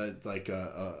with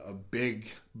a big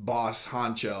boss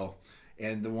honcho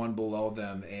and the one below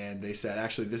them, and they said,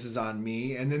 actually, this is on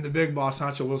me. And then the big boss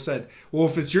honcho said, well,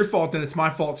 if it's your fault, then it's my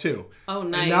fault too. Oh,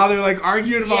 nice. And now they're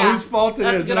arguing about whose fault it is.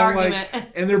 That's a good argument.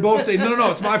 And they're both saying,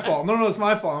 no, it's my fault. No, it's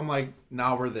my fault. I'm like,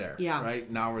 now we're there. Yeah. Right?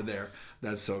 Now we're there.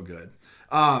 That's so good.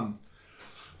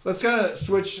 Let's kind of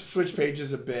switch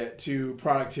pages a bit to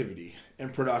productivity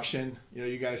and production.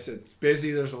 You guys said it's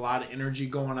busy. There's a lot of energy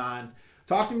going on.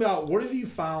 Talking about, what have you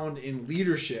found in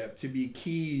leadership to be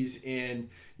keys in,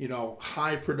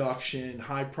 high production,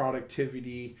 high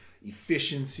productivity,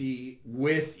 efficiency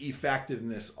with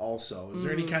effectiveness also? Is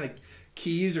there any kind of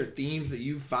keys or themes that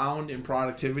you've found in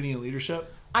productivity and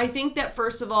leadership? I think that,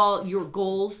 first of all, your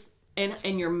goals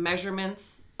and your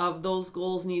measurements of those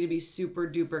goals need to be super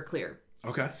duper clear.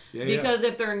 Okay. Yeah. Because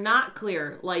if they're not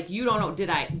clear, you don't know,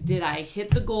 did I hit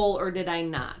the goal or did I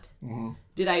not?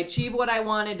 Did I achieve what I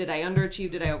wanted? Did I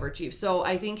underachieve? Did I overachieve? So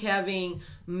I think having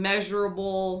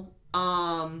measurable,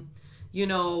 goals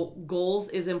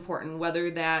is important,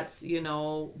 whether that's,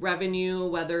 revenue,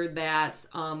 whether that's,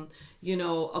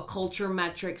 a culture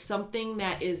metric, something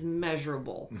that is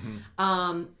measurable.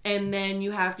 And then you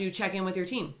have to check in with your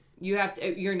team. You have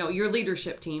to, your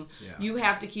leadership team, you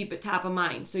have to keep it top of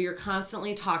mind. So you're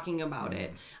constantly talking about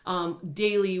it.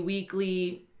 Daily,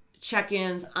 weekly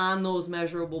check-ins on those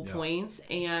measurable points.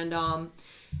 And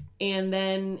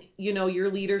then,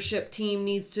 your leadership team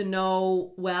needs to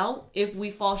know, well, if we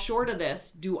fall short of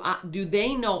this, do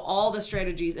they know all the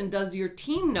strategies? And does your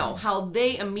team know how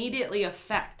they immediately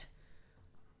affect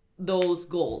those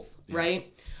goals,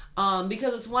 right?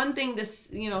 Because it's one thing to,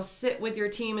 sit with your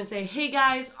team and say, hey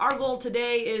guys, our goal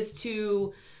today is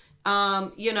to,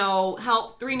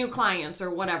 help 3 new clients or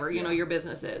whatever, your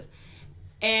business is.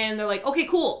 And they're like, okay,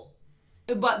 cool.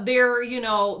 But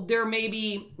they're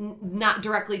maybe not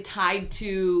directly tied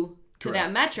to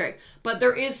that metric, but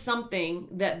there is something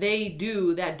that they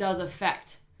do that does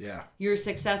affect your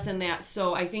success in that.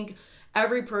 So I think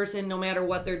every person, no matter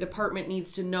what their department,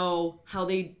 needs to know how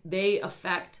they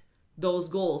affect those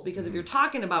goals, because if you're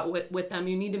talking about with them,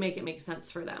 you need to make it make sense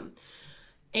for them.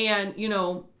 And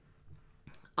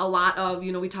a lot of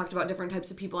we talked about different types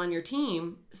of people on your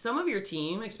team. Some of your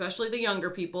team, especially the younger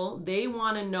people, they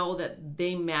want to know that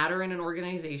they matter in an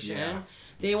organization.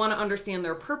 They want to understand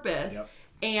their purpose.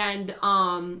 And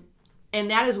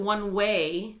that is one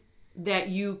way that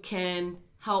you can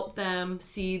help them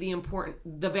see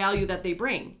the value that they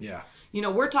bring.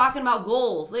 We're talking about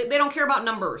goals. They don't care about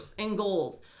numbers and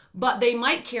goals. but they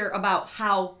might care about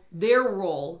how their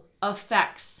role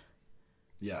affects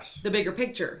Yes. the bigger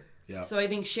picture. Yeah. So I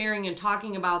think sharing and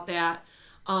talking about that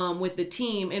with the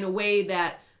team in a way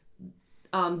that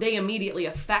they immediately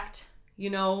affect,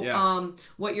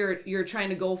 what you're trying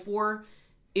to go for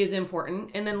is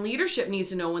important. And then leadership needs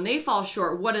to know when they fall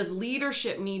short, what does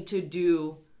leadership need to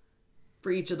do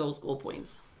for each of those goal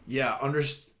points? Yeah,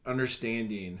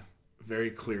 understanding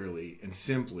very clearly and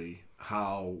simply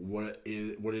how what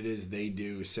it is they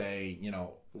do, say,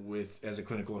 with as a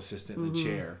clinical assistant in the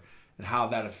chair, and how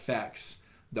that affects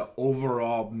the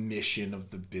overall mission of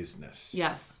the business.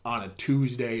 Yes. On a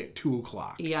Tuesday at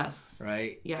 2:00. Yes.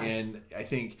 Right? Yes. And I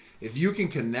think if you can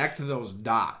connect those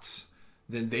dots,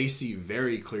 then they see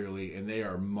very clearly and they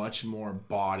are much more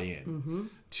bought in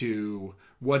to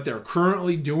what they're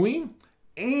currently doing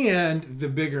and the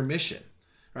bigger mission.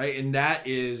 Right? And that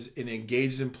is an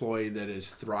engaged employee that is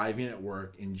thriving at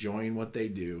work, enjoying what they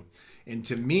do. And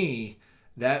to me,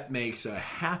 that makes a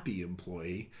happy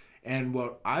employee. And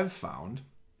what I've found,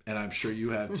 and I'm sure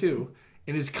you have too,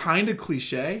 and it's kind of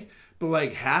cliche, but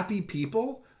like happy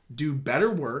people do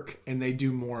better work and they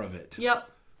do more of it. Yep.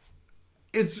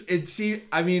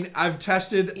 I've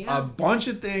tested a bunch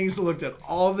of things, looked at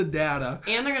all the data.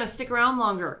 And they're going to stick around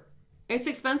longer. It's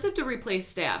expensive to replace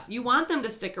staff. You want them to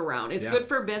stick around. It's good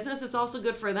for business. It's also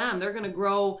good for them. They're going to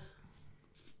grow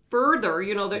further,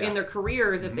 in their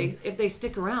careers if they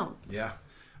stick around. Yeah.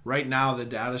 Right now, the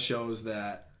data shows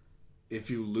that if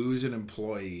you lose an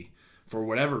employee for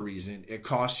whatever reason, it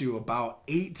costs you about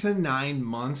 8 to 9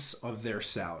 months of their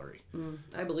salary.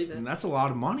 I believe it. And that's a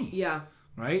lot of money. Yeah.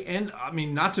 Right? And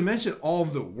not to mention all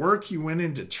the work you went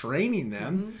into training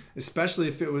them, especially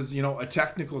if it was, a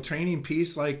technical training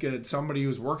piece, like somebody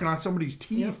who's working on somebody's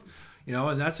teeth,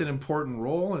 and that's an important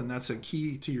role and that's a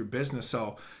key to your business.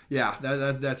 So yeah,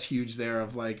 that's huge there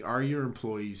of like, are your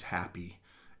employees happy?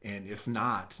 And if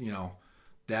not,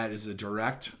 that is a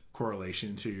direct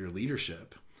correlation to your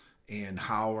leadership. And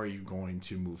how are you going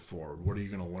to move forward? What are you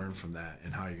going to learn from that?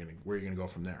 And where are you going to go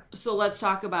from there? So let's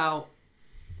talk about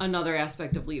another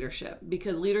aspect of leadership,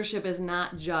 because leadership is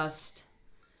not just,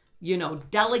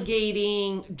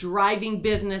 delegating, driving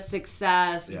business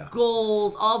success,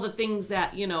 goals, all the things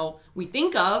that, we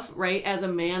think of, right, as a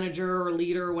manager or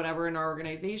leader or whatever in our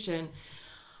organization.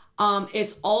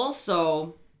 It's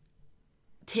also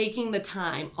taking the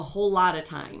time, a whole lot of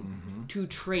time, to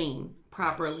train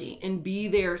properly and be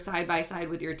there side by side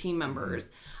with your team members,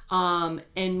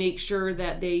 and make sure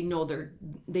that they know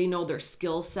their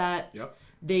skill set. Yep.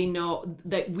 They know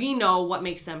that we know what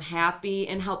makes them happy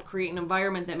and help create an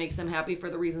environment that makes them happy for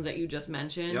the reasons that you just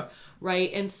mentioned. Yep.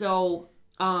 Right. And so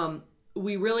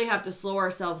we really have to slow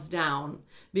ourselves down,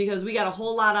 because we got a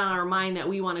whole lot on our mind that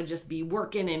we want to just be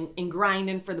working and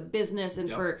grinding for the business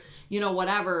and for,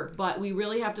 whatever. But we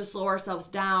really have to slow ourselves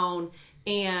down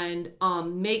and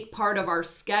make part of our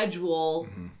schedule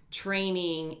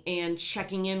training and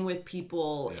checking in with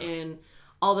people and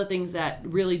all the things that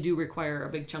really do require a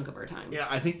big chunk of our time. Yeah,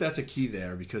 I think that's a key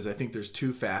there, because I think there's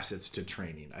two facets to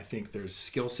training. I think there's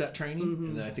skill set training,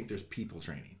 and then I think there's people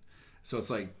training. So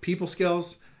it's like people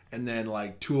skills, and then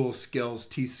like tools skills,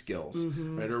 teeth skills,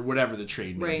 right? Or whatever the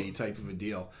trade may be, type of a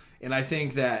deal. And I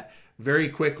think that very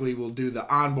quickly we'll do the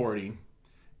onboarding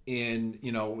in,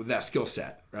 that skill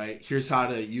set, right? Here's how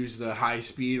to use the high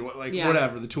speed,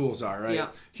 whatever the tools are, right? Yeah.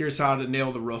 Here's how to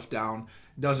nail the roof down.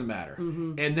 Doesn't matter.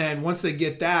 And then once they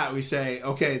get that, we say,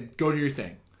 okay, go do your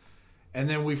thing. And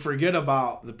then we forget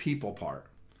about the people part.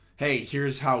 Hey,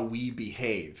 here's how we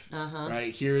behave,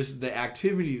 right? Here's the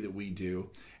activity that we do.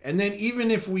 And then even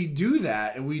if we do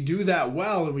that and we do that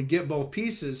well and we get both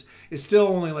pieces, it's still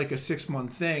only like a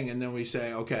 6-month thing. And then we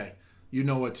say, okay, you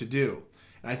know what to do.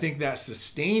 And I think that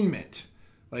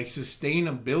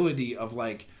sustainability of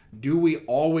like, do we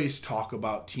always talk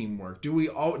about teamwork? Do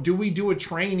we do a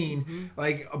training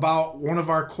like about one of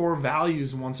our core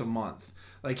values once a month?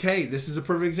 Like, hey, this is a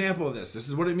perfect example of this. This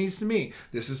is what it means to me.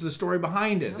 This is the story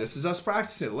behind it. This is us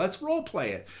practicing it. Let's role play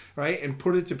it, right? And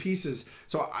put it to pieces.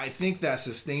 So I think that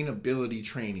sustainability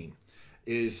training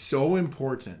is so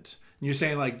important. And you're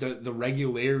saying like the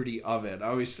regularity of it.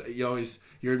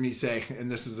 You heard me say, and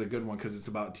this is a good one because it's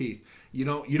about teeth. You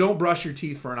don't brush your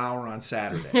teeth for an hour on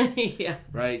Saturday. Yeah.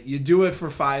 Right? You do it for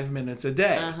 5 minutes a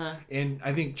day. And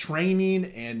I think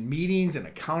training and meetings and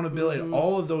accountability,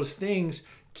 all of those things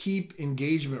keep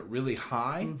engagement really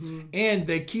high. And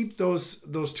they keep those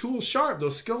tools sharp,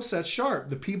 those skill sets sharp,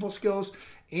 the people skills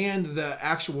and the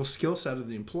actual skill set of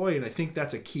the employee. And I think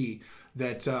that's a key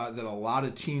that a lot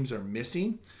of teams are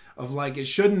missing. of like, it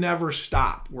should never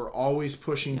stop. We're always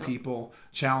pushing people,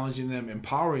 challenging them,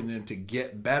 empowering them to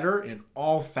get better in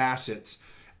all facets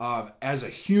as a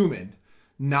human,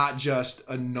 not just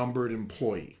a numbered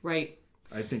employee. Right.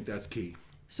 I think that's key.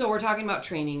 So we're talking about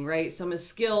training, right? Some is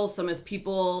skills, some is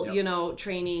people, Yep. you know,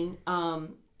 training.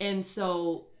 And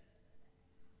so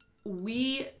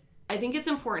I think it's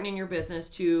important in your business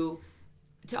to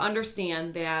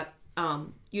understand that,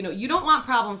 you know, you don't want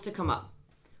problems to come up.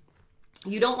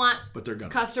 You don't want But they're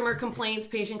gonna. customer complaints,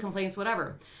 patient complaints,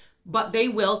 whatever. But they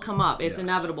will come up. It's Yes.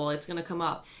 inevitable. It's going to come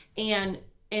up.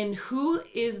 And who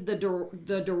is the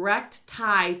direct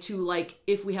tie to, like,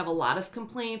 if we have a lot of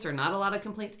complaints or not a lot of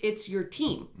complaints? It's your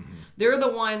team. Mm-hmm. They're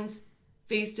the ones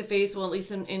face to face. Well, at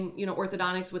least in you know,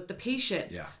 orthodontics with the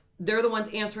patient. Yeah. They're the ones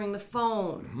answering the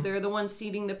phone. Mm-hmm. They're the ones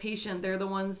seating the patient. They're the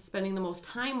ones spending the most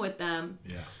time with them.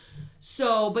 Yeah.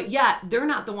 So, but yet they're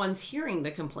not the ones hearing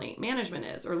the complaint. Management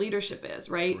is, or leadership is,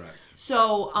 right? Correct.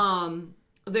 So,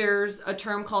 there's a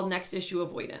term called next issue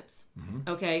avoidance.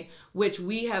 Okay, which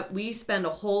we spend a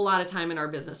whole lot of time in our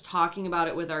business talking about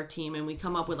it with our team, and we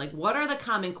come up with, like, what are the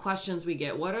common questions we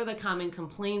get? What are the common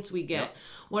complaints we get? Yep.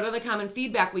 What are the common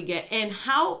feedback we get? And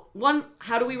how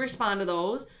do we respond to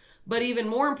those? But even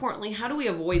more importantly, how do we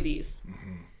avoid these?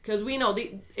 Because we know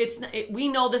we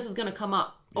know this is going to come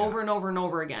up over and over and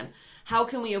over again. How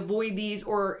can we avoid these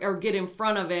or get in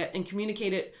front of it and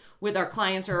communicate it with our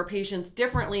clients or our patients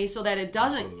differently so that it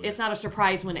doesn't, Absolutely. it's not a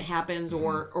surprise when it happens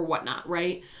or whatnot,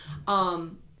 right?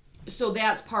 So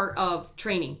that's part of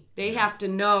training. They have to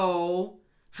know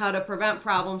how to prevent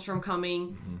problems from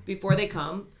coming before they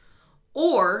come,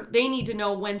 or they need to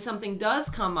know when something does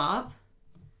come up,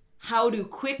 how to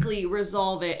quickly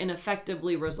resolve it and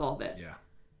effectively resolve it. Yeah.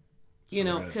 You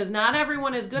know, good. because not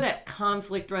everyone is good at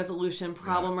conflict resolution,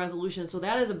 problem resolution. So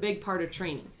that is a big part of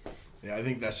training. Yeah, I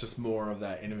think that's just more of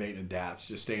that innovate and adapt,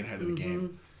 just staying ahead of the Mm-hmm.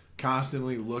 game.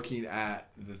 Constantly looking at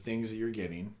the things that you're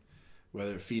getting,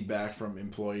 whether feedback from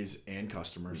employees and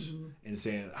customers, Mm-hmm. and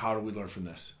saying, how do we learn from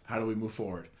this? How do we move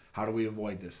forward? How do we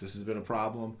avoid this? This has been a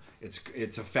problem.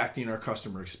 It's affecting our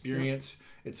customer experience.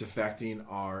 It's affecting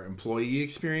our employee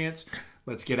experience.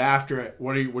 Let's get after it.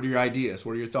 What are your ideas?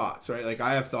 What are your thoughts? Right? Like,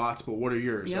 I have thoughts, but what are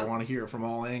yours? Yep. I want to hear it from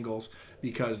all angles,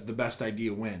 because the best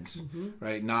idea wins. Mm-hmm.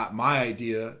 Right? Not my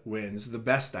idea wins. The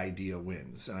best idea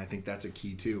wins, and I think that's a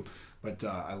key too. But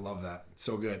I love that.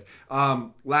 So good.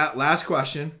 Last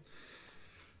question.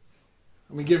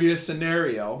 I'm gonna give you a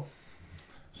scenario.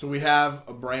 So we have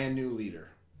a brand new leader.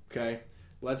 Okay,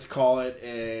 let's call it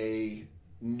a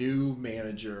new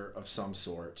manager of some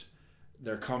sort.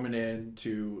 They're coming in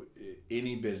to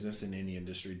any business in any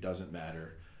industry, doesn't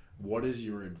matter. What is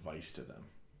your advice to them?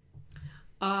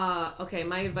 Okay,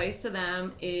 my advice to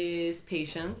them is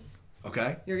patience.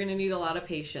 Okay. You're going to need a lot of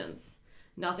patience.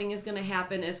 Nothing is going to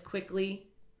happen as quickly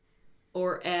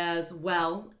or as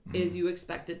well as you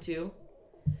expect it to.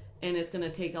 And it's going to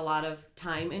take a lot of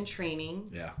time and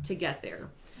training to get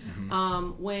there.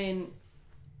 When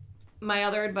my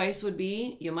other advice would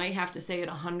be, you might have to say it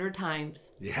 100 times.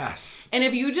 Yes. And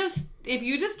if you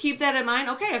just keep that in mind,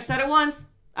 okay, I've said it once.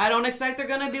 I don't expect they're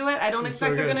going to do it. I don't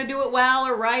expect they're going to do it well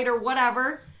or right or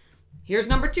whatever. Here's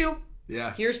number 2.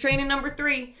 Yeah. Here's training number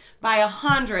 3. By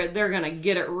 100, they're going to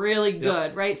get it really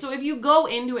good, right? So if you go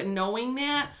into it knowing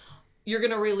that, you're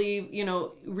going to really,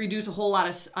 reduce a whole lot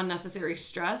of unnecessary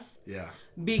stress. Yeah.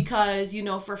 Because,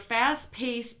 for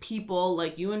fast-paced people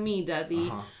like you and me,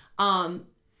 Desi,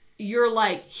 you're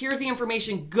like, here's the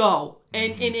information, go.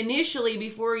 And initially,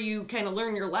 before you kind of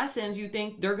learn your lessons, you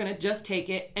think they're going to just take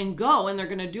it and go, and they're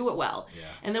going to do it well. Yeah.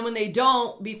 And then when they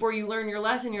don't, before you learn your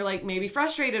lesson, you're like maybe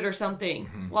frustrated or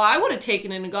something. Well, I would have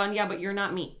taken it and gone, yeah, but you're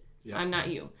not me. Yep. I'm not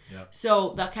you. Yep.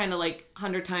 So that kind of like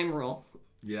 100-time rule.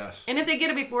 Yes. And if they get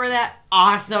it before that,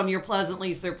 awesome. You're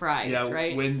pleasantly surprised, Yeah,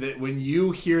 right? when you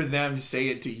hear them say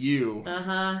it to you,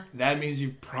 that means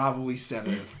you've probably said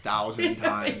it 1,000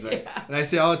 times, right? Yeah. And I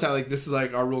say all the time, like, this is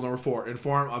like our rule number 4: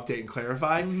 inform, update, and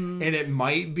clarify. And it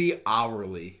might be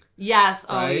hourly. Yes.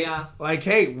 Right? Oh, yeah. Like,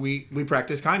 hey, we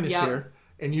practice kindness Yep. here,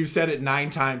 and you've said it 9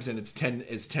 times, and it's 10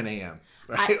 a.m.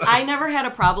 Right? I never had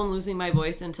a problem losing my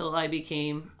voice until I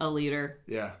became a leader.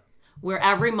 Yeah. Where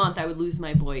every month I would lose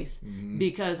my voice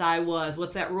because I was,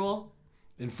 what's that rule?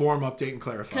 Inform, update, and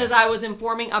clarify. Because I was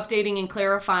informing, updating, and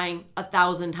clarifying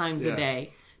 1,000 times Yeah. a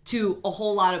day to a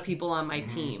whole lot of people on my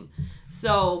team.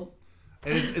 So...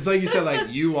 And it's like you said,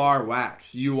 like, you are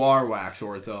Wax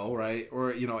Ortho, right? Or,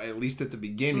 at least at the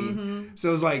beginning. So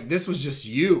it was like, this was just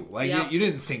you. Like, Yep. you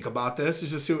didn't think about this.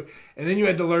 It's just who. And then you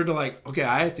had to learn to, like, okay,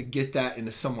 I have to get that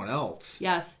into someone else.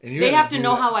 Yes. And you They had have to to do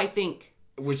know that. how I think.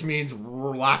 which means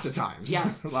lots of times.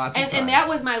 Yes. Lots of times. And that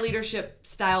was my leadership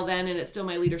style then, and it's still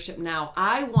my leadership now.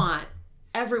 I want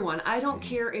everyone, I don't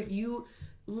care if you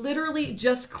literally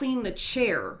just clean the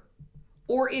chair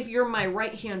or if you're my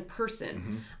right-hand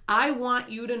person. I want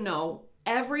you to know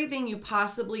everything you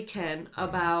possibly can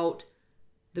about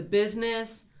the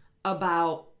business,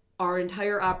 about our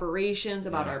entire operations,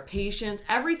 about our patients.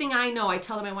 Everything I know, I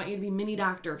tell them I want you to be mini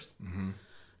doctors.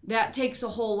 That takes a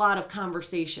whole lot of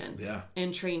conversation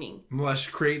and training. Unless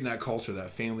creating that culture,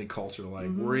 that family culture, like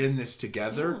we're in this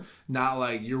together, not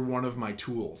like you're one of my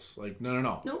tools. Like,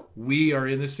 no. We are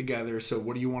in this together. So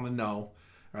what do you want to know?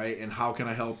 Right? And how can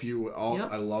I help you?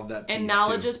 I love that piece. And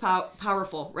knowledge is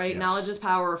powerful, right? Yes. Knowledge is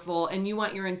powerful. And you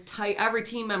want your every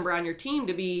team member on your team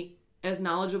to be as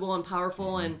knowledgeable and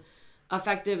powerful and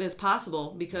effective as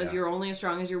possible, because you're only as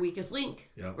strong as your weakest link,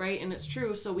 right? And it's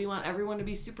true. So we want everyone to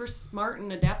be super smart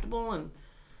and adaptable. And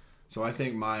so I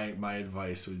think my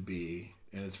advice would be,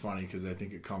 and it's funny because I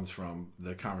think it comes from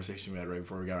the conversation we had right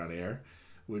before we got on air,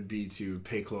 would be to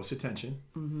pay close attention,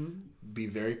 be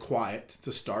very quiet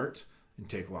to start, and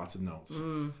take lots of notes.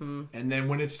 And then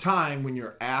when it's time, when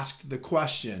you're asked the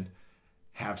question,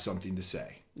 have something to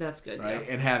say. That's good, right?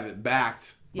 And have it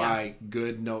backed by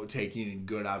good note taking and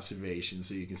good observation,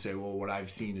 so you can say, well, what I've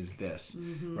seen is this,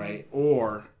 right?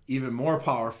 Or even more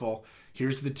powerful,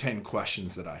 here's the 10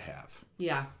 questions that I have.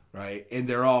 Right? And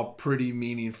they're all pretty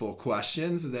meaningful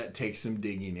questions that take some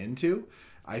digging into.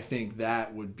 I think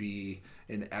that would be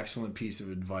an excellent piece of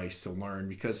advice to learn,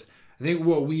 because I think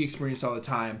what we experience all the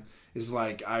time is,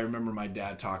 like, I remember my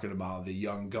dad talking about the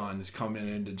young guns coming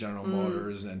into General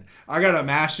Motors, and I got a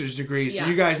master's degree, so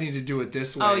you guys need to do it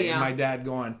this way. And my dad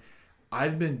going,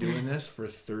 I've been doing this for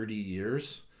 30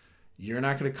 years. You're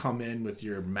not going to come in with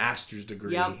your master's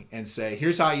degree and say,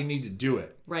 here's how you need to do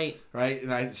it. Right?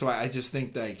 And I just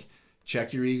think, like,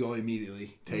 check your ego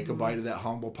immediately. Take a bite of that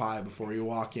humble pie before you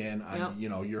walk in on,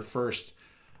 your first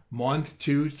month,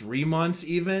 2, 3 months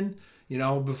even.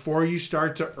 Before you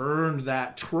start to earn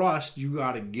that trust, you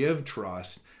got to give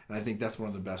trust. And I think that's one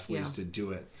of the best ways to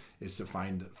do it, is to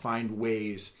find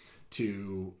ways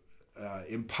to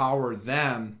empower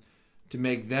them, to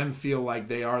make them feel like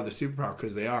they are the superpower,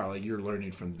 because they are. Like, you're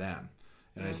learning from them.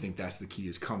 And I just think that's the key,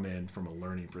 is come in from a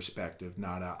learning perspective,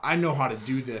 not a, I know how to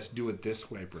do this, do it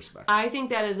this way perspective. I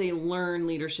think that is a learned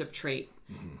leadership trait.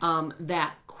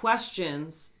 That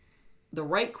questions, the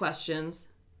right questions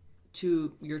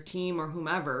to your team or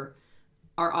whomever,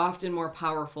 are often more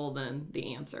powerful than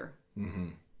the answer.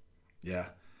 Yeah.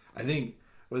 I think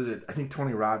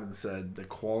Tony Robbins said the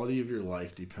quality of your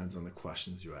life depends on the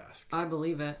questions you ask. I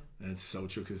believe it. And it's so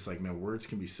true, because it's like, man, words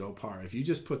can be so powerful. If you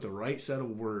just put the right set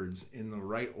of words in the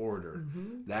right order,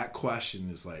 that question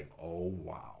is like, oh,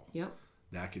 wow.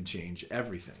 That can change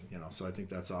everything, So I think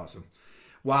that's awesome.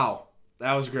 Wow.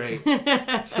 That was great.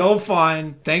 So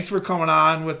fun. Thanks for coming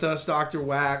on with us, Dr.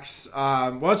 Wax.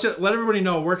 Why don't you let everybody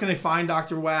know, where can they find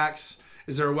Dr. Wax?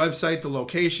 Is there a website, the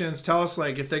locations? Tell us,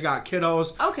 like, if they got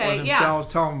kiddos or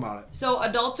themselves, tell them about it. So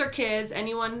adults or kids,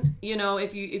 anyone,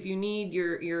 if you need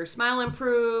your smile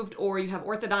improved, or you have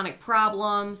orthodontic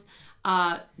problems,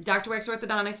 Dr. Wax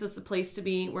Orthodontics is the place to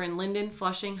be. We're in Linden,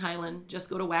 Flushing, Highland. Just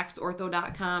go to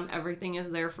waxortho.com. Everything is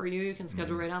there for you. You can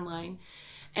schedule right online.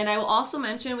 And I will also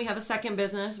mention, we have a second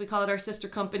business. We call it our sister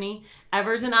company,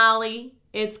 Evers and Ollie.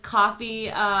 It's coffee,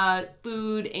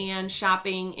 food, and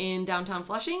shopping in downtown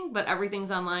Flushing, but everything's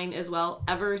online as well.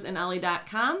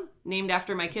 eversandollie.com, named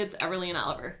after my kids, Everly and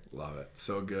Oliver. Love it.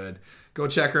 So good. Go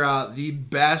check her out. The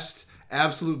best,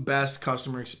 absolute best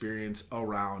customer experience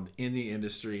around in the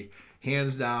industry.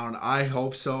 Hands down. I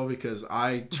hope so, because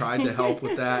I tried to help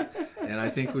with that, and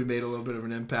I think we made a little bit of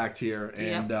an impact here.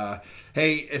 And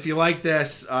hey, if you like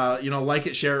this, like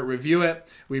it, share it, review it.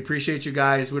 We appreciate you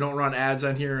guys. We don't run ads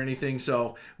on here or anything,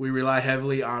 so we rely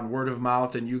heavily on word of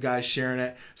mouth and you guys sharing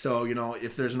it. So,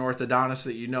 if there's an orthodontist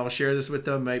that share this with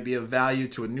them. It might be of value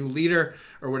to a new leader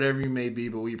or whatever you may be,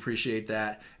 but we appreciate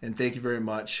that. And thank you very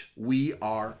much. We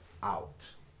are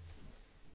out.